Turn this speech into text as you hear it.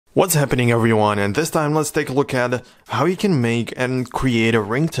What's happening, everyone, and this time let's take a look at how you can make and create a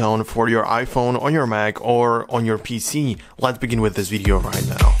ringtone for your iPhone, on your Mac, or on your PC. Let's begin with this video right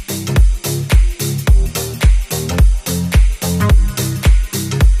now.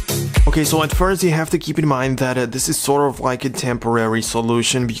 Okay, so at first you have to keep in mind that this is sort of like a temporary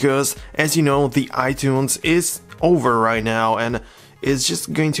solution because, as you know, the iTunes is over right now and it's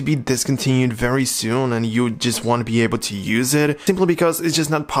just going to be discontinued very soon, and you just want to be able to use it simply because it's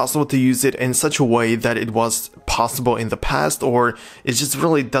just not possible to use it in such a way that it was possible in the past, or it just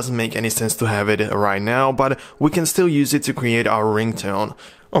really doesn't make any sense to have it right now, but we can still use it to create our ringtone.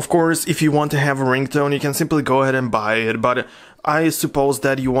 Of course, if you want to have a ringtone, you can simply go ahead and buy it, but I suppose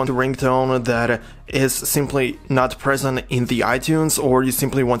that you want a ringtone that is simply not present in the iTunes, or you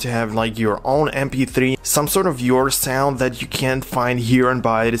simply want to have like your own MP3, some sort of your sound that you can't find here and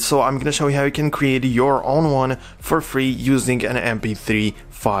buy it. So I'm gonna show you how you can create your own one for free using an MP3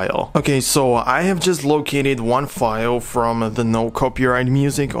 file. Okay, so I have just located one file from the No Copyright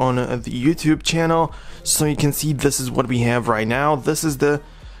Music on the YouTube channel. So you can see this is what we have right now. This is the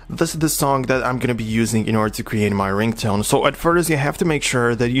song that I'm gonna be using in order to create my ringtone. So at first you have to make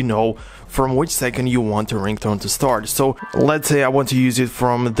sure that you know from which second you want the ringtone to start. So let's say I want to use it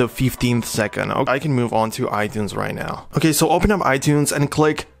from the 15th second. Okay, I can move on to iTunes right now. Okay, so open up iTunes and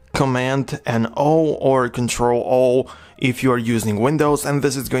click Command and O or Control O if you are using Windows, and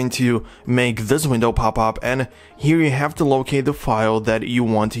this is going to make this window pop up, and here you have to locate the file that you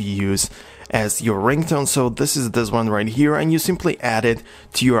want to use as your ringtone. So this is this one right here, and you simply add it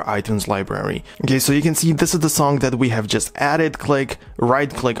to your iTunes library. Okay, so you can see this is the song that we have just added. Right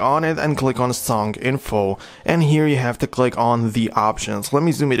click on it and click on Song Info, and here you have to click on the options. Let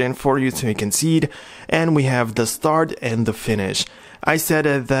me zoom it in for you so you can see it, and we have the start and the finish. I said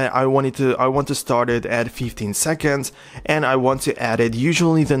that I want to start it at 15 seconds, and I want to add it.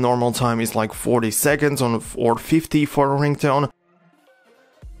 Usually the normal time is like 40 seconds or 50 for a ringtone.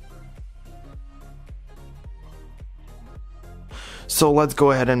 So let's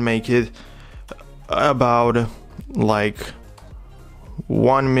go ahead and make it about like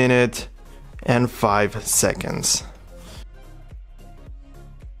 1 minute and 5 seconds.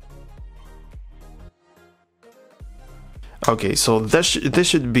 Okay, so this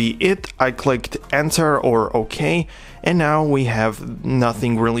should be it. I clicked enter or OK, and now we have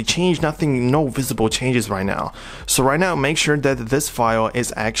nothing really changed, no visible changes right now. So right now make sure that this file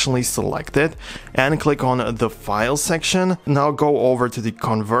is actually selected and click on the file section. Now go over to the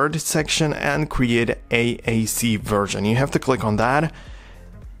convert section and create AAC version. You have to click on that,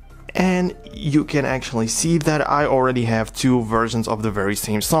 and you can actually see that I already have two versions of the very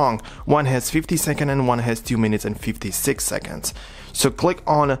same song. One has 50 seconds and one has 2 minutes and 56 seconds. So click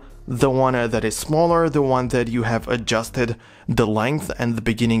on the one that is smaller, the one that you have adjusted the length and the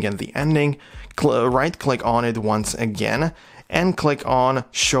beginning and the ending. Right click on it once again and click on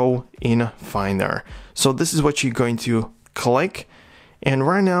Show in Finder. So this is what you're going to click. And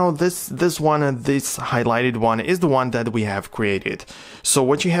right now, this highlighted one is the one that we have created. So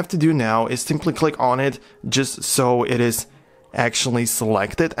what you have to do now is simply click on it just so it is actually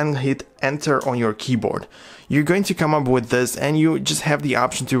selected and hit enter on your keyboard. You're going to come up with this, and you just have the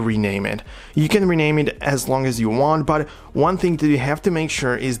option to rename it. You can rename it as long as you want, but one thing that you have to make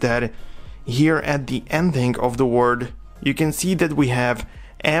sure is that here at the ending of the word, you can see that we have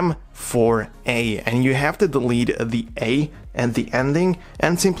M4A, and you have to delete the A and the ending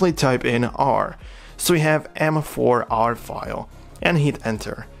and simply type in R. So you have M4R file and hit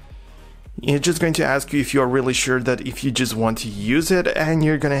enter. It's just going to ask you if you're really sure that if you just want to use it, and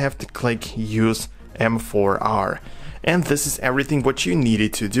you're gonna have to click use M4R. And this is everything what you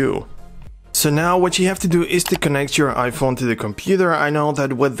needed to do. So now what you have to do is to connect your iPhone to the computer. I know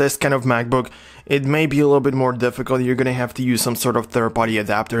that with this kind of MacBook, it may be a little bit more difficult. You're gonna have to use some sort of third-party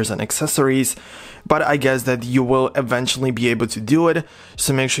adapters and accessories, but I guess that you will eventually be able to do it.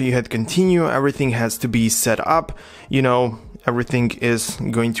 So make sure you hit continue. Everything has to be set up. You know, everything is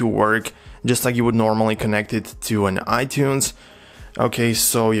going to work just like you would normally connect it to an iTunes. Okay,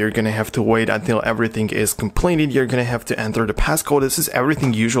 so you're gonna have to wait until everything is completed. You're gonna have to enter the passcode. This is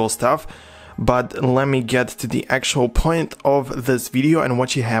everything usual stuff. But let me get to the actual point of this video and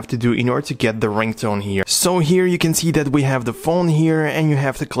what you have to do in order to get the ringtone here. So here you can see that we have the phone here, and you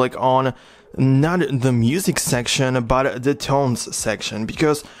have to click on not the music section but the tones section,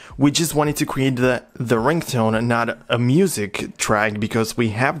 because we just wanted to create the ringtone, not a music track, because we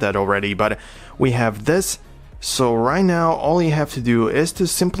have that already, but we have this. So right now all you have to do is to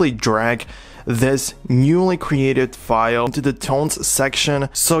simply drag this newly created file into the tones section.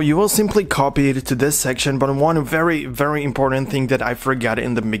 So you will simply copy it to this section, but one very important thing that I forgot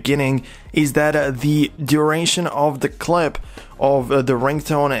in the beginning is that the duration of the clip of the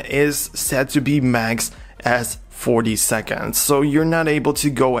ringtone is set to be max as 40 seconds, so you're not able to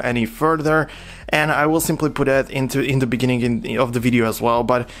go any further, and I will simply put that in the beginning of the video as well,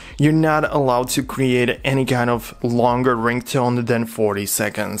 but you're not allowed to create any kind of longer ringtone than 40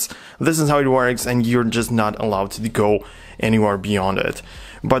 seconds. This is how it works, and you're just not allowed to go anywhere beyond it.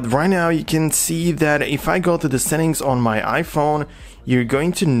 But right now you can see that if I go to the settings on my iPhone, you're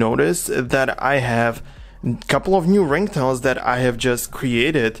going to notice that I have a couple of new ringtones that I have just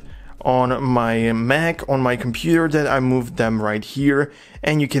created on my Mac, on my computer, that I moved them right here,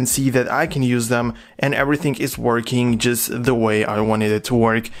 and you can see that I can use them and everything is working just the way I wanted it to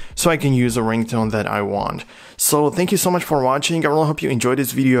work, so I can use a ringtone that I want. So thank you so much for watching. I really hope you enjoyed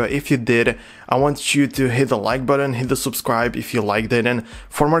this video. If you did, I want you to hit the like button, hit the subscribe if you liked it, and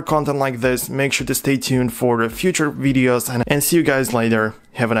for more content like this, make sure to stay tuned for the future videos, and see you guys later.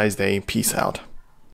 Have a nice day. Peace out.